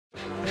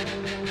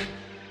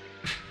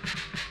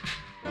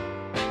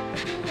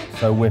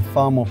So we're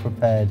far more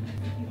prepared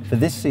for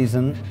this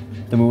season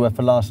than we were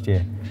for last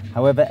year.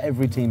 However,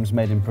 every team's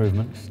made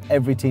improvements.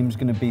 Every team's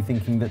going to be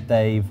thinking that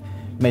they've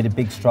made a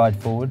big stride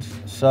forwards.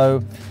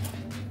 So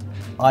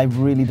I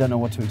really don't know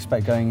what to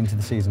expect going into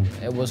the season.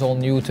 It was all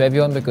new to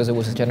everyone because it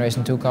was a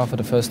Generation 2 car for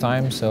the first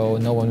time, so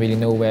no one really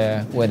knew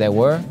where they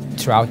were.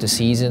 Throughout the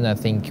season, I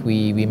think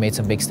we made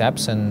some big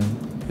steps and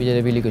we did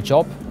a really good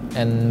job.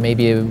 And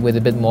maybe with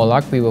a bit more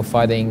luck, we were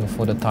fighting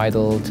for the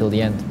title till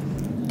the end.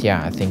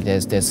 Yeah, I think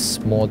there's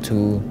more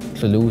to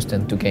lose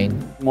than to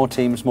gain. More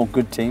teams, more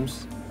good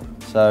teams.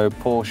 So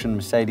Porsche and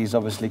Mercedes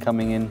obviously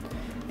coming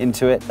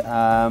into it.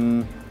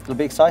 It'll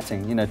be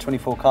exciting, you know,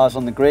 24 cars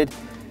on the grid.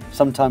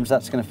 Sometimes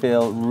that's going to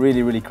feel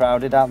really, really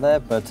crowded out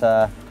there,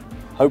 but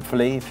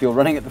hopefully if you're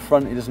running at the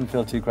front, it doesn't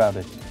feel too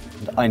crowded.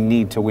 I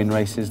need to win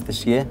races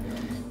this year.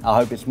 I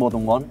hope it's more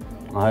than one.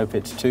 I hope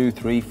it's 2,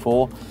 3,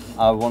 4.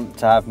 I want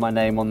to have my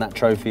name on that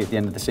trophy at the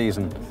end of the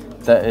season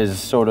that has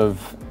sort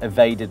of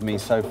evaded me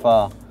so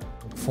far.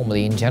 Formula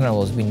E in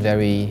general has been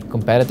very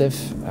competitive.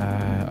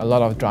 A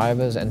lot of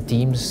drivers and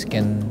teams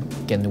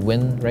can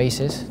win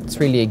races. It's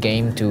really a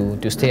game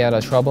to stay out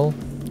of trouble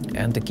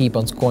and to keep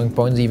on scoring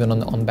points even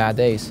on bad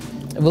days.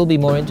 It will be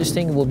more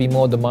interesting, it will be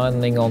more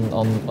demanding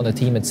on the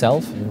team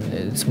itself.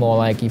 It's more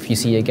like if you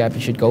see a gap, you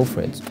should go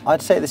for it.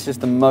 I'd say this is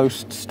the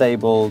most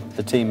stable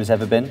the team has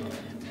ever been.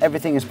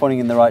 Everything is pointing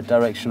in the right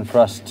direction for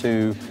us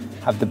to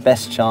have the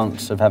best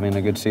chance of having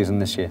a good season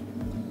this year.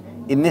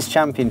 In this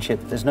championship,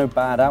 there's no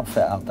bad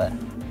outfit out there.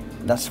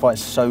 That's why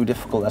it's so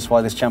difficult. That's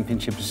why this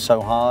championship is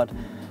so hard,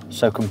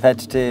 so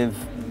competitive,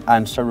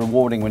 and so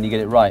rewarding when you get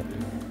it right.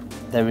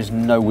 There is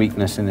no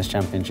weakness in this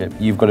championship.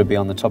 You've got to be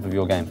on the top of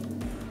your game.